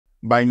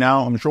By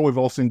now, I'm sure we've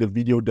all seen the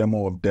video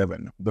demo of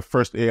Devin, the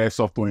first AI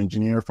software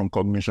engineer from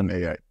Cognition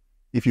AI.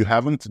 If you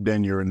haven't,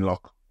 then you're in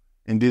luck.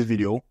 In this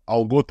video,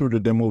 I'll go through the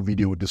demo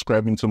video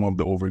describing some of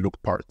the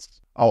overlooked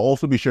parts. I'll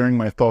also be sharing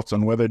my thoughts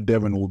on whether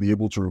Devin will be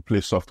able to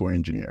replace software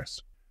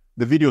engineers.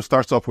 The video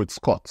starts off with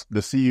Scott,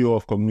 the CEO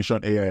of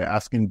Cognition AI,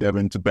 asking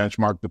Devin to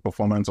benchmark the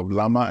performance of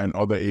Llama and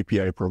other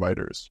API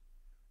providers.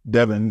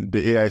 Devin,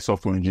 the AI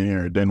software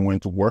engineer, then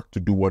went to work to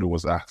do what it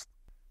was asked.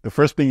 The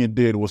first thing it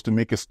did was to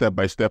make a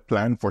step-by-step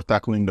plan for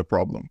tackling the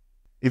problem.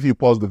 If you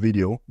pause the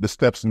video, the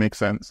steps make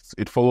sense.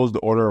 It follows the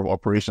order of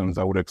operations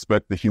I would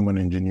expect the human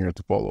engineer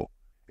to follow.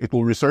 It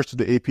will research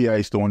the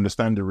APIs to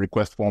understand the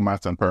request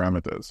formats and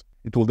parameters.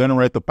 It will then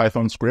write the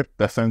Python script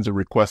that sends a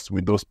request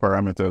with those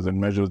parameters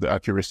and measures the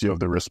accuracy of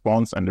the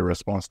response and the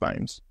response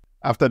times.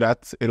 After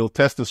that, it'll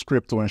test the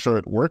script to ensure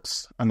it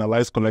works,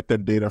 analyze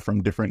collected data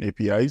from different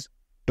APIs,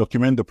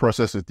 document the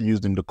process it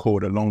used in the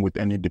code along with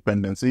any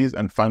dependencies,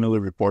 and finally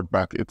report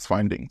back its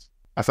findings.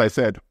 As I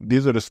said,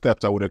 these are the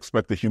steps I would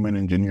expect a human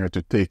engineer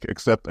to take,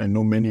 except I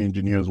know many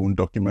engineers won't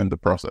document the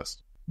process.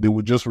 They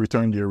would just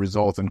return their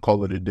results and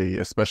call it a day,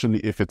 especially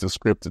if it's a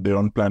script they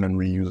don't plan on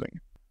reusing.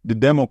 The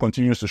demo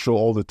continues to show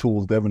all the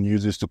tools Devin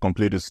uses to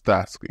complete his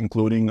task,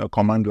 including a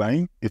command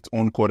line, its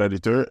own code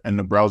editor, and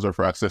a browser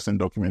for accessing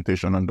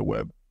documentation on the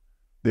web.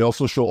 They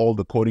also show all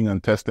the coding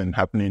and testing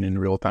happening in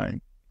real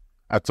time.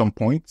 At some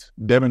point,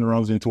 Devin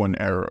runs into an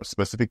error,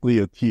 specifically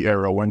a key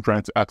error when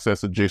trying to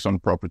access a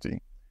JSON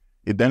property.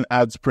 It then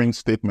adds print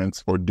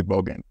statements for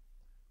debugging.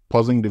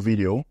 Pausing the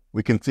video,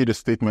 we can see the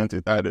statement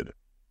it added.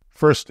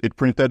 First, it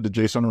printed the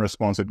JSON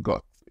response it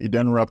got. It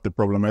then wrapped the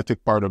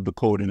problematic part of the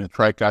code in a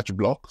try-catch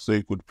block so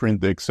it could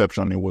print the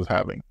exception it was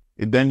having.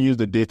 It then used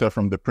the data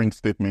from the print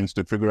statements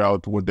to figure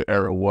out what the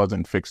error was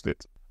and fixed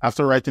it.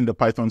 After writing the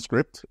Python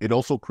script, it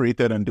also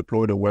created and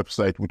deployed a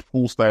website with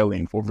full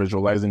styling for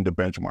visualizing the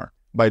benchmark.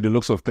 By the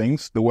looks of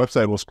things, the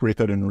website was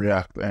created in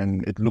React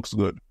and it looks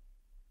good.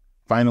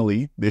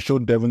 Finally, they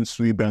showed Devin's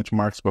Sui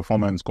benchmark's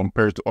performance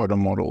compared to other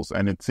models,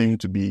 and it seemed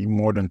to be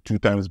more than 2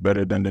 times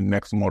better than the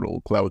next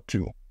model, Cloud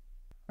 2.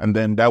 And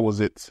then that was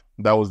it.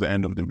 That was the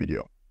end of the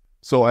video.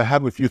 So I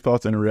have a few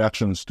thoughts and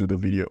reactions to the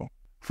video.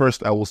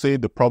 First, I will say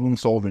the problem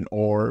solving,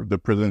 or the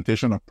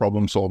presentation of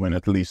problem solving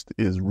at least,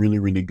 is really,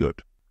 really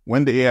good.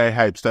 When the AI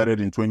hype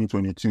started in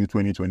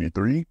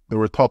 2022-2023, there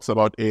were talks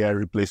about AI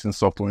replacing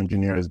software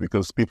engineers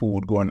because people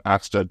would go and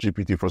ask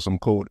ChatGPT for some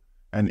code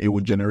and it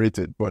would generate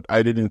it, but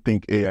I didn't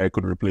think AI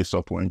could replace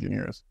software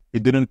engineers.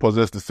 It didn't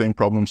possess the same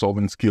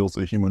problem-solving skills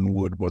a human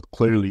would, but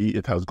clearly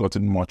it has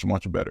gotten much,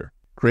 much better.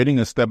 Creating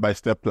a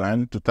step-by-step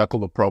plan to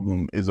tackle a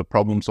problem is a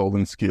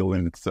problem-solving skill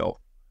in itself.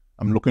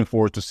 I'm looking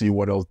forward to see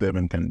what else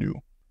Devin can do.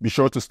 Be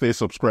sure to stay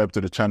subscribed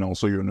to the channel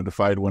so you're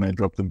notified when I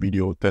drop the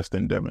video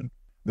testing Devin.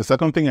 The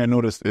second thing I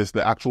noticed is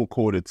the actual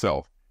code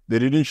itself. They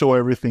didn't show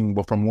everything,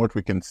 but from what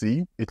we can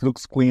see, it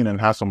looks clean and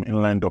has some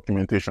inline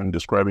documentation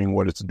describing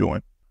what it's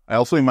doing. I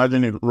also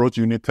imagine it wrote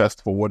unit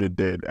tests for what it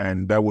did,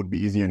 and that would be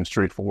easy and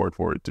straightforward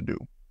for it to do.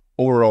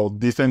 Overall,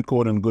 decent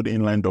code and good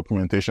inline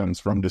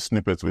documentations from the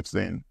snippets we've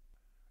seen.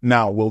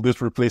 Now, will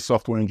this replace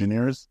software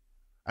engineers?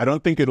 I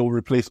don't think it'll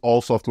replace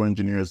all software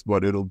engineers,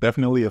 but it'll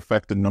definitely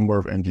affect the number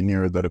of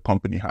engineers that a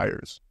company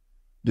hires.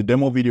 The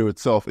demo video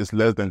itself is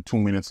less than 2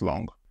 minutes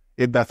long.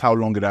 If that's how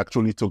long it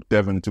actually took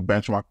Devin to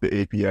benchmark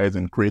the APIs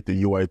and create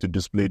the UI to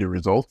display the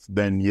results,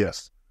 then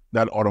yes,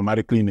 that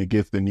automatically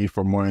negates the need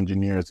for more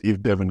engineers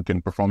if Devin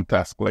can perform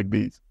tasks like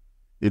these.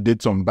 It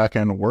did some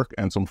back-end work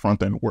and some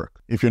front-end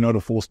work. If you're not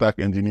a full-stack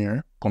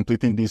engineer,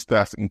 completing these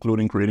tasks,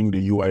 including creating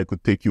the UI,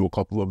 could take you a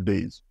couple of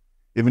days.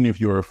 Even if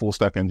you're a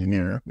full-stack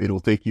engineer, it'll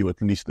take you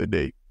at least a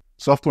day.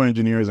 Software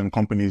engineers and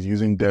companies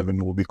using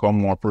Devin will become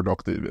more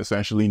productive,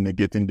 essentially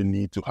negating the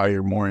need to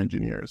hire more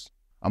engineers.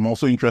 I'm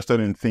also interested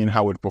in seeing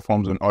how it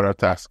performs on other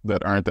tasks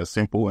that aren't as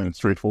simple and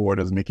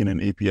straightforward as making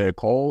an API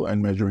call and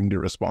measuring the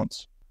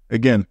response.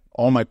 Again,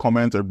 all my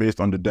comments are based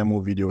on the demo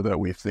video that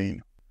we've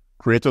seen.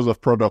 Creators of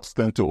products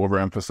tend to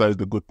overemphasize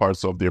the good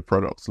parts of their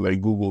products,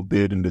 like Google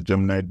did in the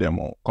Gemini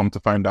demo. Come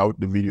to find out,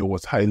 the video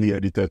was highly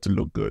edited to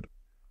look good.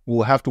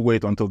 We'll have to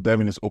wait until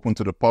Devin is open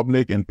to the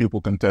public and people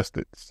can test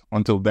it.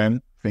 Until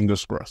then,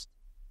 fingers crossed.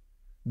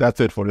 That's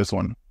it for this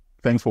one.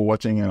 Thanks for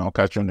watching, and I'll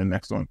catch you on the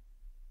next one.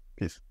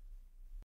 Peace.